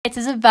It's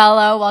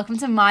Isabella. Welcome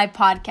to my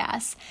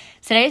podcast.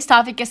 Today's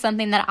topic is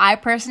something that I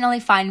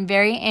personally find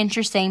very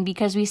interesting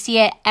because we see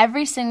it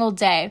every single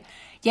day,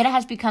 yet it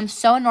has become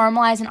so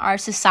normalized in our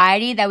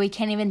society that we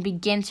can't even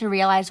begin to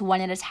realize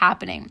when it is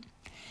happening.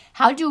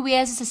 How do we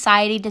as a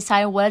society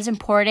decide what is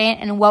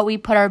important and what we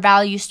put our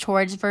values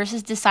towards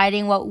versus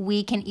deciding what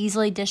we can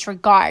easily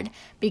disregard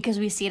because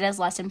we see it as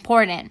less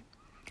important?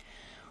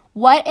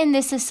 What in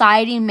this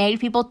society made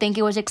people think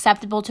it was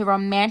acceptable to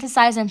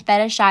romanticize and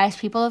fetishize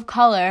people of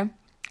color,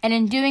 and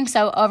in doing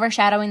so,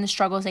 overshadowing the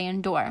struggles they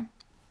endure?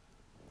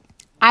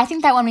 I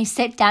think that when we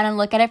sit down and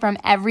look at it from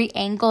every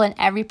angle and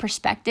every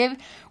perspective,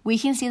 we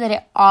can see that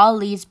it all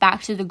leads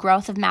back to the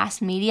growth of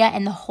mass media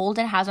and the hold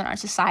it has on our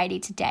society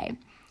today.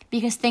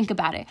 Because think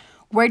about it,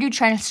 where do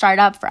trends start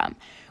up from?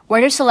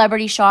 Where do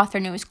celebrities show off their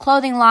newest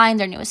clothing line,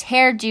 their newest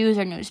hairdos,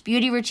 their newest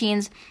beauty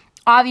routines?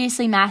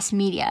 Obviously mass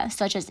media,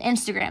 such as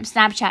Instagram,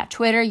 Snapchat,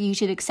 Twitter,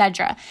 YouTube,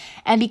 etc.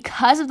 And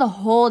because of the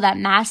hold that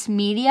mass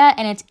media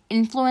and its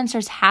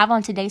influencers have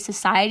on today's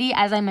society,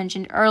 as I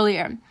mentioned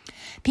earlier,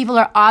 people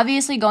are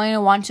obviously going to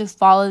want to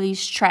follow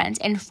these trends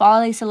and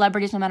follow these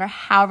celebrities no matter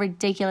how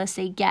ridiculous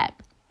they get.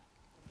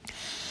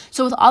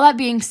 So with all that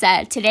being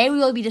said, today we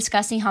will be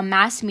discussing how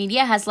mass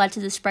media has led to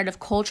the spread of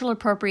cultural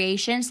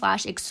appropriation /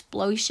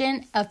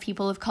 exploitation of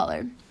people of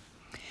color.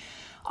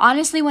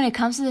 Honestly, when it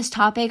comes to this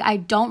topic, I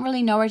don't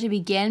really know where to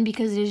begin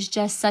because it is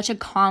just such a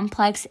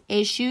complex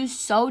issue,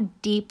 so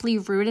deeply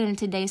rooted in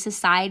today's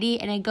society,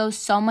 and it goes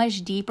so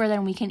much deeper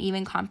than we can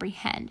even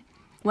comprehend.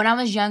 When I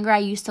was younger, I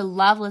used to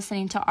love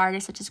listening to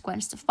artists such as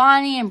Gwen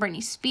Stefani and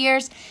Britney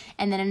Spears,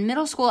 and then in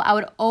middle school, I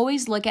would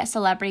always look at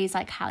celebrities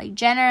like Kylie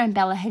Jenner and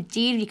Bella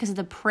Hadid because of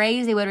the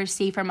praise they would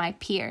receive from my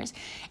peers.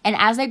 And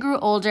as I grew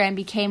older and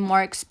became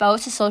more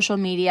exposed to social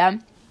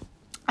media,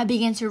 I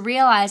began to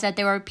realize that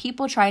there were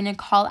people trying to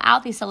call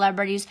out these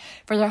celebrities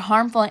for their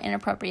harmful and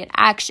inappropriate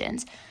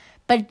actions.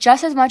 But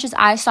just as much as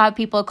I saw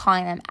people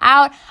calling them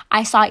out,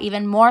 I saw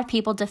even more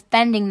people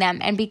defending them.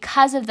 And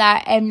because of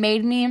that, it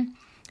made me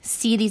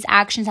see these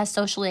actions as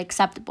socially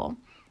acceptable.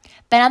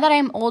 But now that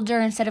I'm older,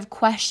 instead of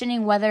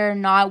questioning whether or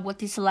not what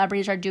these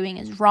celebrities are doing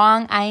is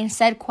wrong, I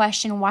instead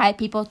question why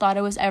people thought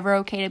it was ever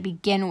okay to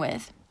begin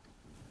with.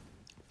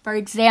 For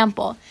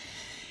example,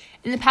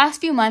 in the past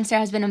few months, there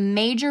has been a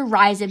major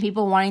rise in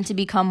people wanting to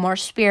become more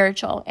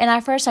spiritual. And at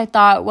first I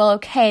thought, well,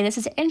 okay, this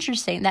is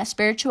interesting that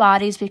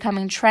spirituality is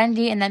becoming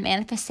trendy and that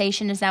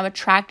manifestation is now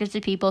attractive to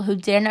people who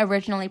didn't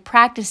originally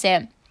practice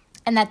it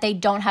and that they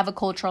don't have a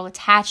cultural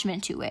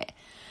attachment to it.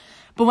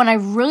 But when I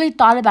really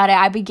thought about it,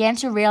 I began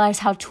to realize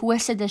how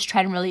twisted this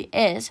trend really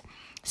is.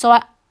 So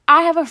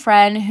I have a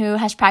friend who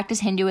has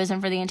practiced Hinduism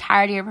for the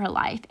entirety of her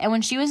life, and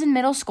when she was in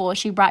middle school,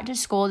 she brought to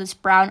school this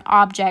brown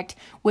object,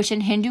 which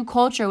in Hindu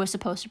culture was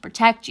supposed to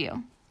protect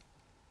you.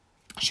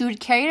 She would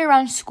carry it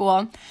around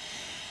school,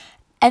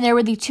 and there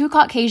were the two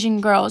Caucasian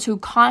girls who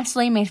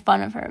constantly made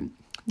fun of her.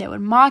 They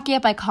would mock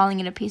it by calling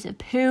it a piece of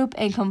poop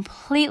and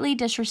completely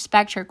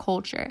disrespect her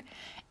culture.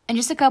 And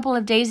just a couple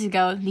of days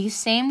ago, these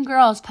same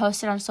girls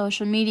posted on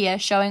social media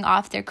showing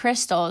off their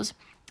crystals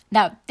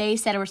that they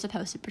said were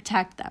supposed to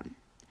protect them.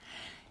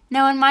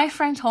 Now, when my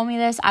friend told me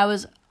this, I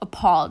was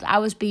appalled. I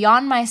was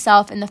beyond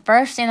myself, and the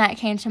first thing that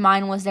came to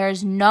mind was there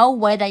is no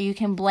way that you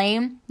can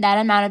blame that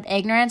amount of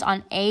ignorance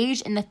on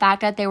age and the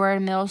fact that they were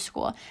in middle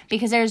school,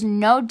 because there's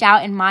no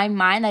doubt in my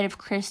mind that if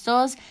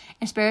crystals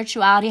and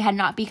spirituality had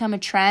not become a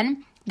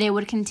trend, they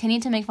would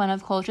continue to make fun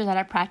of cultures that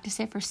have practiced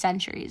it for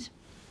centuries.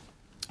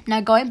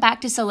 Now, going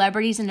back to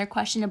celebrities and their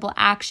questionable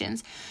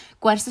actions,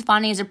 Gwen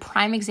Stefani is a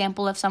prime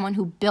example of someone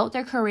who built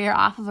their career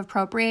off of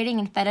appropriating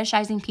and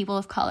fetishizing people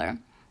of color.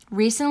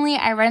 Recently,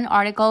 I read an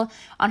article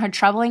on her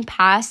troubling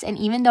past, and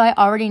even though I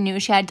already knew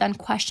she had done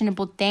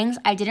questionable things,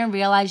 I didn't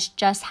realize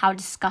just how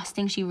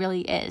disgusting she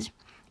really is.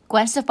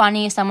 Gwen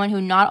Stefani is someone who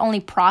not only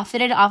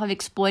profited off of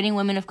exploiting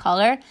women of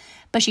color,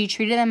 but she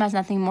treated them as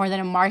nothing more than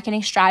a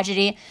marketing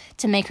strategy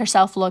to make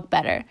herself look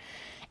better.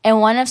 In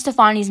one of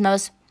Stefani's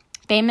most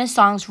famous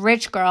songs,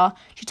 Rich Girl,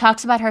 she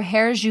talks about her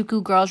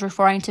Harajuku girls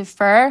referring to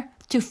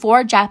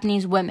four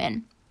Japanese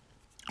women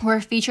who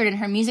are featured in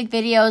her music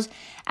videos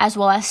as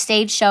well as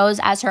stage shows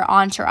as her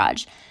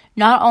entourage.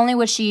 Not only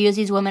would she use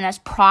these women as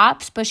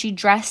props, but she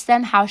dressed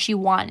them how she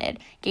wanted,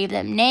 gave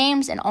them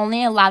names, and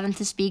only allowed them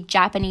to speak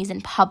Japanese in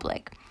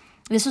public.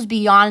 This was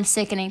beyond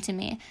sickening to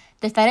me.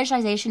 The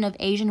fetishization of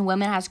Asian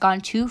women has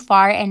gone too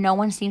far, and no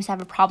one seems to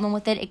have a problem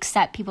with it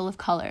except people of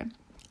color.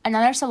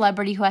 Another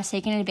celebrity who has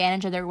taken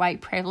advantage of their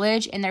white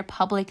privilege in their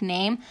public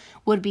name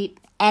would be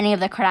any of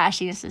the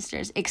Kardashian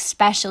sisters,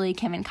 especially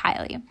Kim and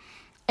Kylie.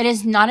 It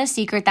is not a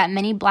secret that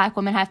many Black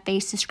women have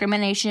faced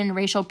discrimination and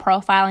racial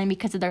profiling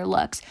because of their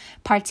looks,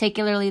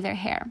 particularly their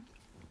hair.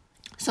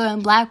 So when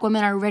Black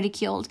women are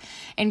ridiculed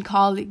and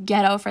called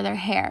ghetto for their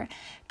hair,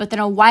 but then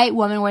a white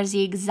woman wears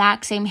the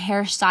exact same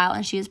hairstyle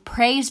and she is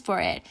praised for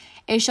it,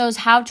 it shows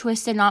how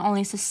twisted not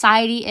only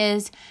society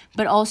is,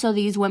 but also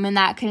these women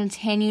that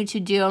continue to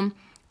do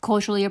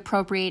culturally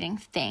appropriating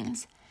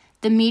things.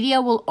 The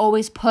media will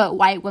always put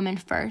white women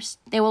first.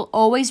 They will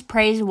always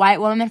praise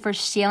white women for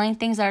stealing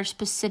things that are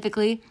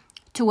specifically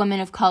to women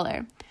of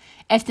color.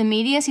 If the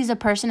media sees a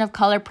person of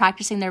color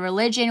practicing their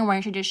religion,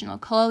 wearing traditional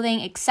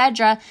clothing,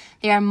 etc.,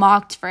 they are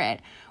mocked for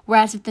it.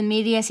 Whereas if the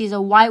media sees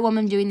a white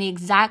woman doing the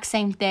exact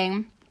same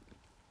thing,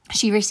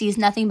 she receives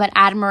nothing but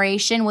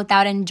admiration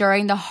without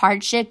enduring the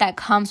hardship that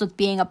comes with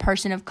being a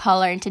person of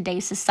color in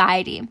today's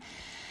society.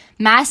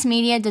 Mass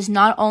media does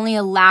not only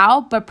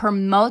allow but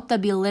promote the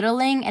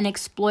belittling and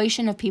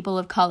exploitation of people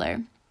of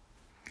color.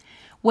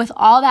 With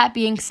all that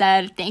being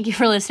said, thank you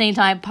for listening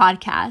to my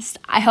podcast.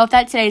 I hope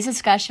that today's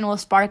discussion will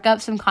spark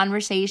up some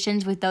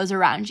conversations with those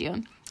around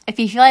you. If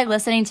you feel like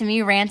listening to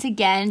me rant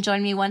again,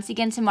 join me once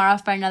again tomorrow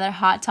for another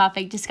hot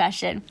topic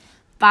discussion.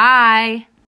 Bye!